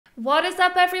What is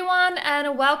up, everyone,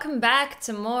 and welcome back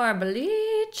to more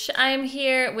Bleach. I'm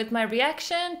here with my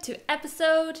reaction to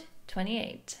episode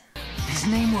 28. His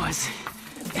name was...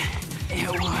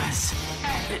 God,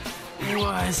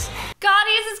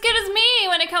 he's as good as me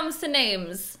when it comes to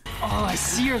names. All I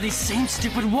see are these same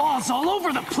stupid walls all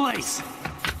over the place.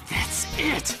 That's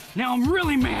it. Now I'm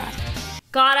really mad.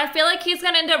 God, I feel like he's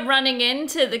gonna end up running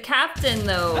into the captain,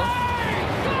 though.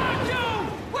 Hey! God, you!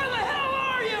 Where the hell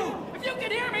are you? If you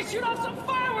can hear me, shoot off some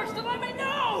fireworks to let me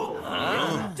know!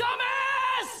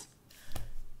 Dumbass!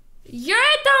 You're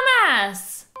a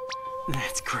dumbass!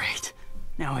 That's great.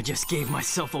 Now I just gave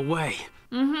myself away.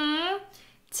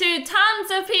 To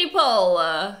tons of people.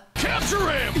 Capture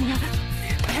him!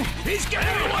 He's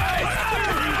getting away!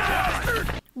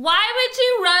 Why would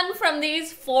you run from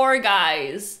these four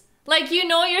guys? Like, you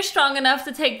know you're strong enough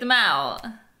to take them out.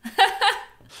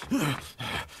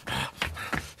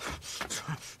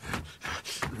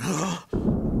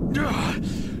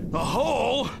 A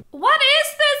hole? What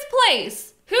is this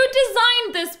place? Who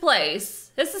designed this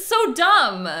place? This is so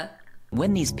dumb.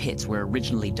 When these pits were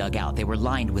originally dug out, they were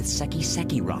lined with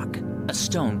Seki rock, a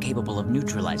stone capable of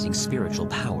neutralizing spiritual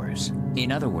powers.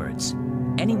 In other words,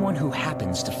 anyone who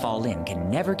happens to fall in can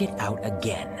never get out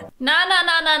again. Nah.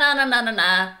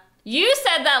 You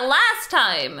said that last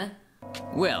time.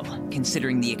 Well,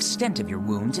 considering the extent of your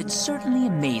wounds, it's certainly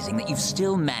amazing that you've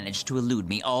still managed to elude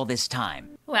me all this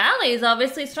time. Well, he's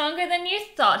obviously stronger than you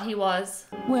thought he was.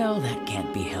 Well, that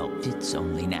can't be helped. It's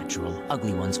only natural.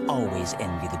 Ugly ones always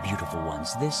envy the beautiful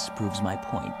ones. This proves my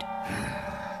point.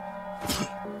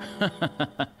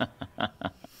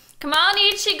 Come on,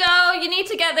 Ichigo, you need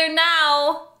to get there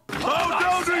now. Bow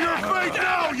down to your fate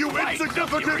now, you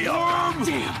insignificant worm!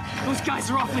 Damn, those guys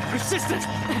are awfully persistent.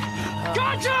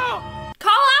 Ganju!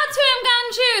 Call out to him,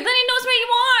 Ganju, then he knows where you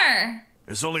are.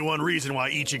 There's only one reason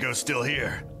why Ichigo's still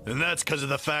here, and that's because of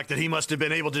the fact that he must have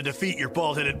been able to defeat your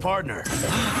bald-headed partner.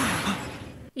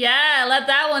 Yeah, let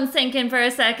that one sink in for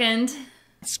a second.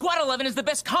 Squad 11 is the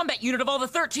best combat unit of all the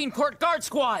 13 court guard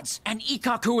squads, and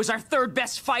Ikkaku is our third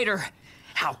best fighter.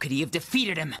 How could he have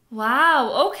defeated him?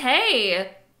 Wow,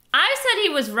 okay. I said he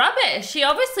was rubbish. He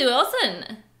obviously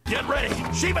wasn't. Get ready!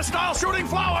 Shiba-style shooting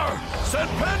flower!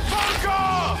 Senpen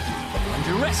Banka!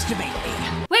 Underestimate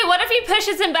me. Wait, what if he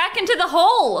pushes him back into the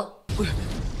hole?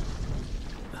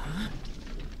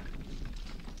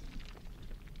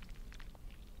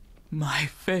 My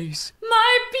face.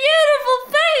 My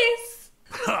beautiful face!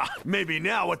 Ha! Maybe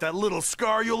now with that little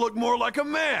scar you'll look more like a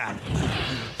man!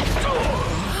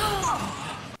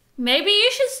 Maybe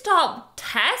you should stop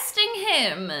testing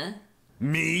him.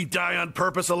 Me die on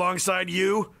purpose alongside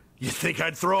you? You think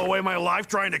I'd throw away my life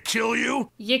trying to kill you?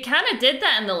 You kind of did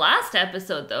that in the last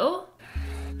episode, though.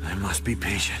 I must be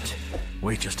patient.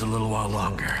 Wait just a little while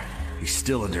longer. He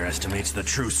still underestimates the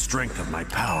true strength of my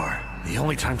power. The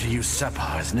only time to use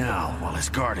Seppa is now, while his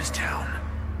guard is down.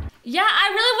 Yeah, I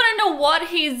really want to know what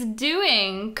he's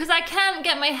doing, because I can't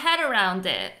get my head around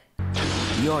it.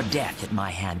 Your death at my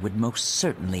hand would most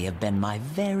certainly have been my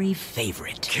very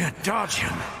favorite. Can't dodge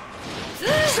him.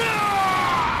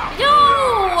 Yo!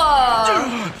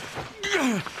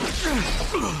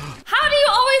 How do you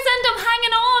always end up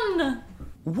hanging on?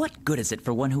 What good is it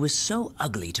for one who is so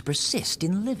ugly to persist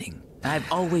in living? I've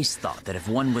always thought that if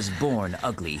one was born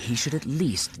ugly, he should at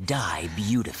least die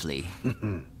beautifully.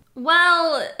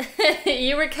 Well,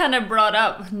 you were kind of brought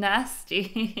up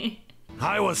nasty.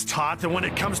 I was taught that when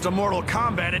it comes to Mortal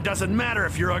Kombat, it doesn't matter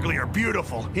if you're ugly or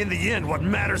beautiful. In the end, what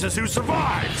matters is who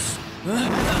survives.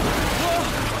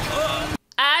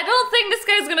 I don't think this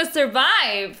guy's gonna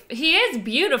survive. He is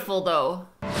beautiful, though.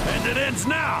 And it ends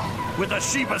now with a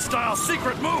Shiba-style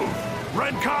secret move.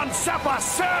 Renkan Seppa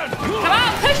Sen! Come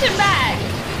on, push him back!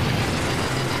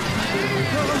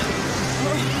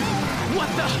 What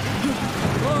the?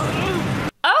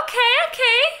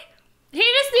 Okay. He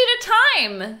just needed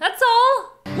time, that's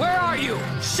all. Where are you?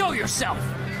 Show yourself.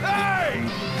 Hey!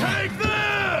 Take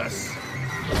this!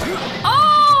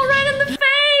 Oh, right in the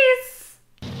face!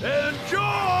 Enjoy!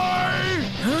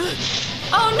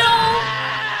 Oh no!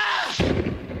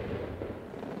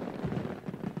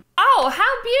 Oh,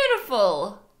 how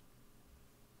beautiful!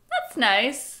 That's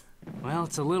nice. Well,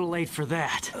 it's a little late for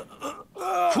that.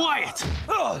 Quiet!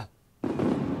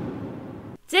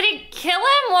 Did he kill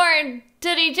him, or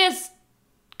did he just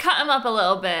cut him up a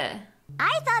little bit?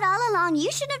 I thought all along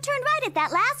you should have turned right at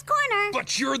that last corner.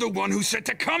 But you're the one who said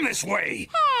to come this way!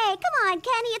 Hey, come on,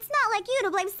 Kenny. It's not like you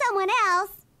to blame someone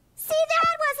else. See,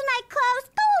 that wasn't I close?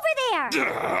 Go over there.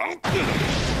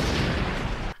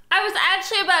 I was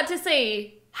actually about to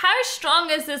say, how strong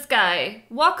is this guy?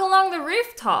 Walk along the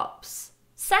rooftops.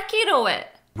 Sekiro it.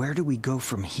 Where do we go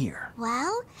from here?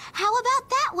 Well, how about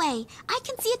that way? I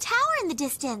can see a tower in the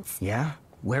distance. Yeah?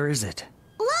 Where is it?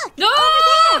 Look, No! over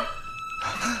there.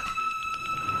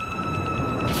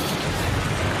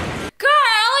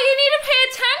 Girl, you need to pay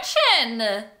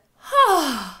attention!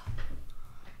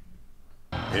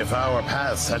 If our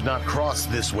paths had not crossed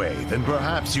this way, then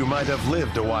perhaps you might have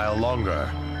lived a while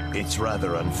longer. It's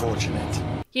rather unfortunate.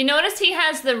 You notice he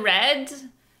has the red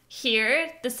here,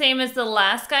 the same as the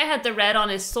last guy had the red on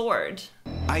his sword.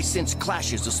 I sense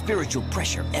clashes of spiritual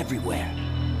pressure everywhere.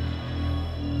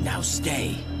 Now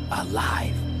stay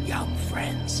alive, young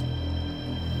friends.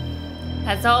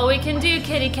 That's all we can do,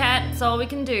 kitty cat. That's all we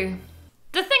can do.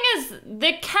 The thing is,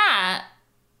 the cat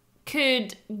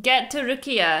could get to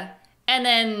Rukia and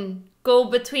then go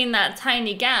between that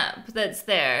tiny gap that's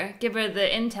there. Give her the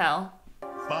intel.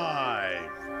 5.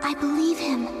 I believe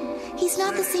him. He's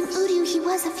not the same Uryu he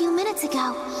was a few minutes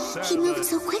ago. He moved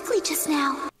so quickly just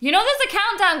now. You know there's a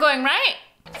countdown going, right?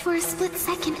 For a split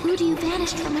second, Uryu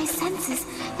vanished from my senses.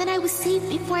 Then I was saved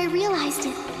before I realized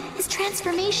it. His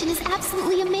transformation is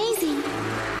absolutely amazing.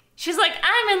 She's like,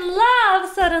 I'm in love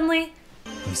suddenly.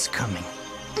 He's coming.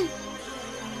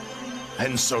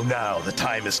 And so now the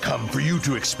time has come for you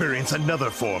to experience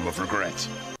another form of regret.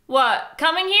 What,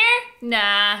 coming here?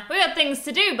 Nah, we got things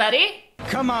to do, buddy.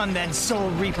 Come on then, Soul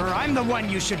Reaper. I'm the one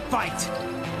you should fight.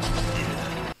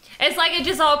 It's like it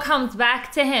just all comes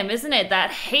back to him, isn't it?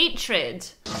 That hatred.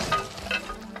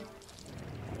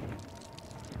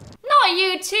 Not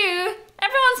you too.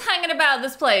 Everyone's hanging about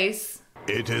this place.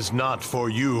 It is not for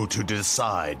you to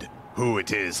decide who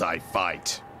it is I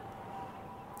fight.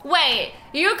 Wait,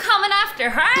 you coming after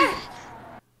her?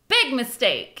 Big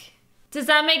mistake. Does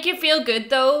that make you feel good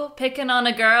though, picking on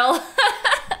a girl?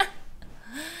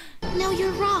 No,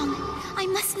 you're wrong. I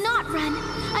must not run.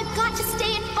 I've got to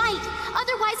stay and fight.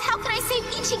 Otherwise, how can I save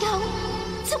Ichigo?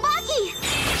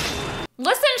 Tsubaki!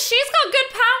 Listen, she's got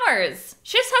good powers.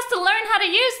 She just has to learn how to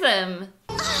use them.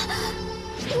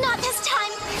 Not this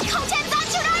time. Koten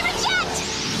Zatsurai reject!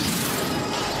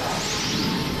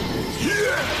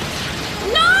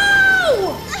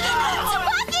 No!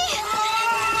 Tsubaki!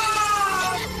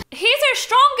 He's her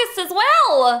strongest as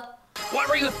well. What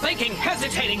were you thinking,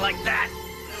 hesitating like that?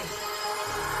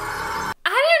 I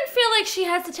didn't feel like she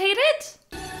hesitated.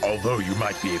 Although you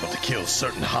might be able to kill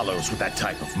certain hollows with that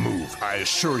type of move, I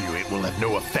assure you it will have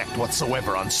no effect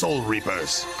whatsoever on Soul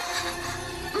Reapers.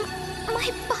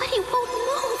 My body won't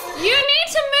move. You need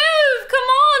to move. Come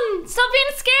on. Stop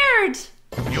being scared.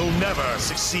 You'll never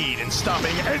succeed in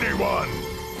stopping anyone!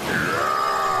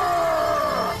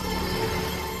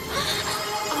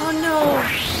 Oh no.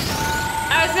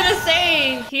 I was gonna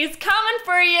say, he's coming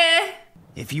for you.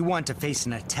 If you want to face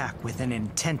an attack with an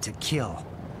intent to kill,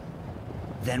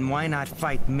 then why not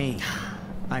fight me?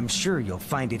 I'm sure you'll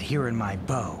find it here in my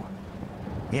bow.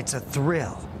 It's a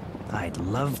thrill I'd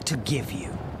love to give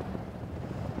you.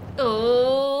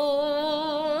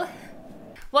 Oh.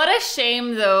 What a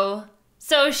shame though.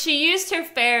 So she used her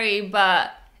fairy,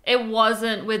 but it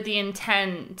wasn't with the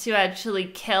intent to actually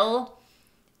kill.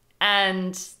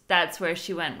 And that's where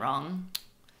she went wrong.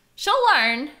 She'll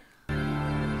learn.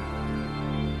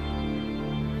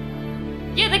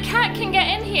 Yeah, the cat can get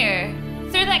in here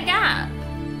through that gap,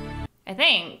 I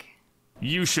think.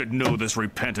 You should know this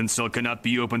repentance cell cannot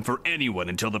be opened for anyone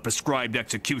until the prescribed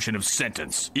execution of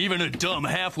sentence. Even a dumb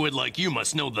halfwit like you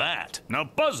must know that. Now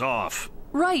buzz off.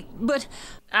 Right, but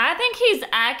I think he's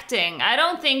acting. I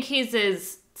don't think he's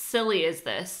as silly as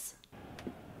this.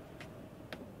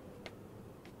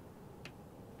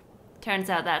 Turns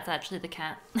out that's actually the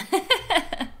cat.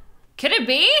 Could it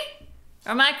be?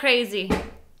 Or am I crazy?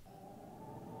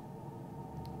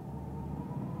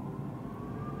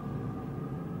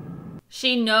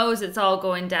 She knows it's all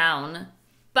going down.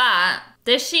 But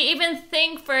does she even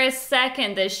think for a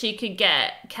second that she could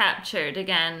get captured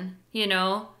again, you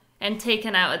know, and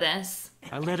taken out of this?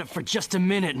 I let it for just a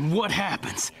minute, and what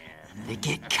happens? They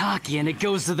get cocky and it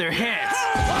goes to their heads.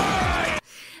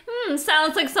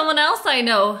 Sounds like someone else I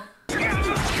know.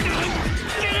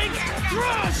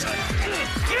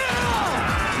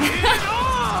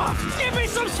 Give me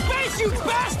some space, you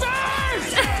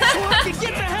bastards! So I can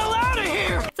get the hell out of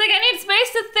here! It's like I need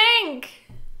space to think.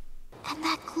 And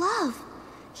that glove.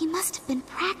 He must have been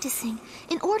practicing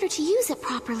in order to use it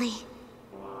properly.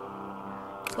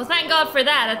 Well, thank God for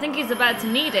that. I think he's about to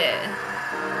need it.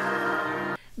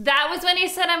 That was when he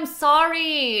said I'm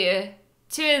sorry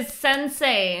to his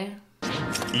sensei.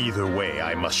 Either way,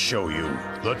 I must show you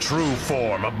the true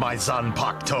form of my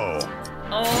Zanpakuto.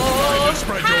 Oh,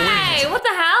 Spread your hey, wings. what the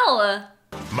hell?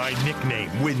 My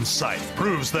nickname, Wind Scythe,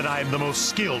 proves that I am the most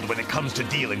skilled when it comes to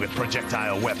dealing with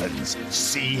projectile weapons.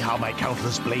 See how my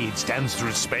countless blades dance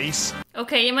through space?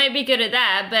 Okay, you might be good at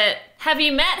that, but have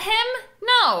you met him?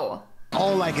 No.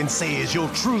 All I can say is you'll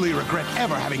truly regret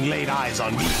ever having laid eyes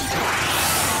on me.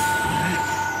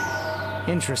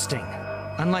 Interesting.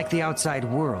 Unlike the outside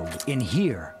world, in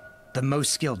here, the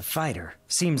most skilled fighter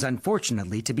seems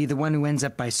unfortunately to be the one who ends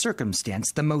up by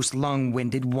circumstance the most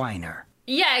long-winded whiner.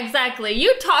 Yeah, exactly.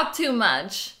 You talk too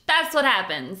much. That's what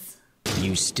happens.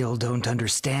 You still don't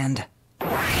understand?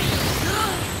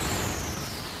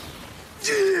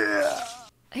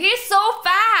 He's so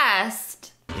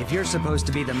fast! If you're supposed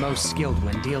to be the most skilled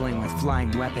when dealing with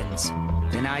flying weapons,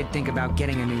 then I'd think about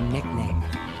getting a new nickname.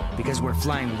 Because where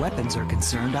flying weapons are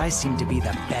concerned, I seem to be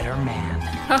the better man.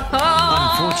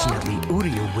 Unfortunately,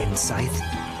 Uryu Wind Scythe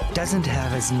doesn't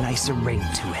have as nice a ring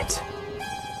to it.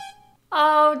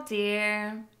 Oh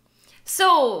dear.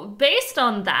 So, based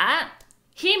on that,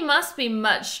 he must be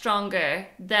much stronger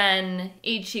than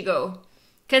Ichigo.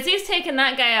 Because he's taken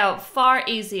that guy out far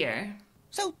easier.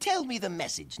 So tell me the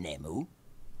message, Nemu.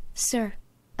 Sir,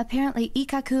 apparently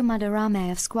Ikaku Madarame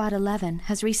of Squad 11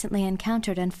 has recently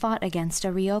encountered and fought against a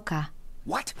Ryoka.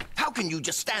 What? How can you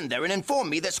just stand there and inform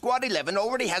me that Squad 11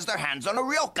 already has their hands on a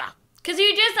Ryoka? Because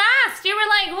you just asked. You were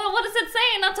like, well, what does it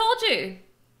say? And I told you.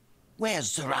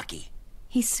 Where's Zaraki?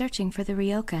 He's searching for the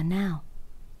Ryoka now.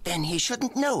 Then he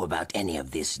shouldn't know about any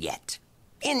of this yet.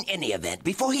 In any event,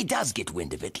 before he does get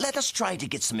wind of it, let us try to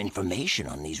get some information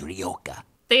on these Ryoka.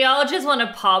 They all just want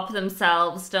to pop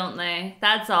themselves, don't they?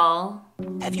 That's all.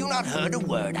 Have you not heard a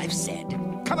word I've said?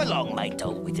 Come along, my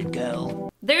dull-witted girl.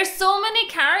 There's so many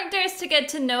characters to get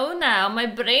to know now. My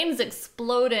brain's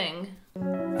exploding.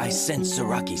 I sense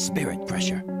Zaraki's spirit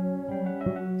pressure.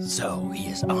 So he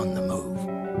is on the move.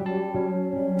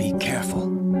 Be careful,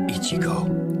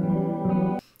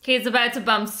 Ichigo. He's about to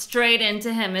bump straight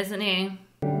into him, isn't he?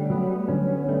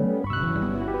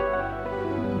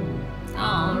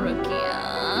 Oh,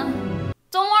 Rukia.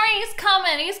 Don't worry, he's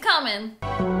coming, he's coming.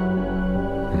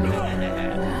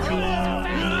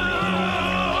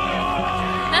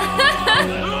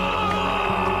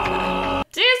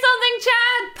 Do something,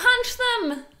 Chad! Punch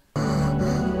them!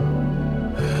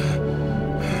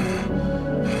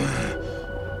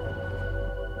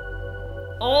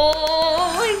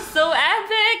 Oh, he's so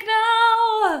epic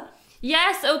now!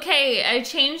 Yes, okay, I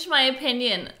changed my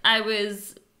opinion. I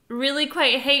was really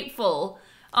quite hateful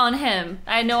on him.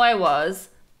 I know I was.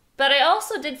 But I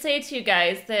also did say to you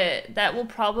guys that that will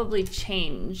probably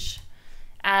change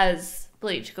as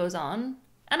Bleach goes on.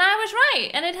 And I was right,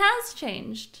 and it has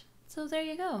changed. So there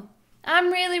you go.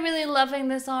 I'm really, really loving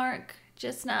this arc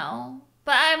just now.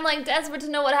 But I'm like desperate to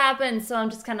know what happens, so I'm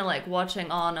just kind of like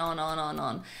watching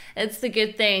on. It's the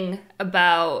good thing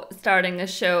about starting a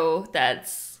show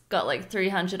that's got like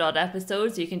 300 odd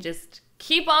episodes. You can just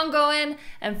keep on going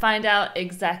and find out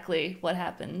exactly what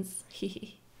happens.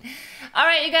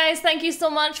 Alright, you guys, thank you so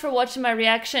much for watching my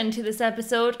reaction to this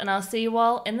episode, and I'll see you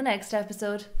all in the next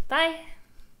episode. Bye!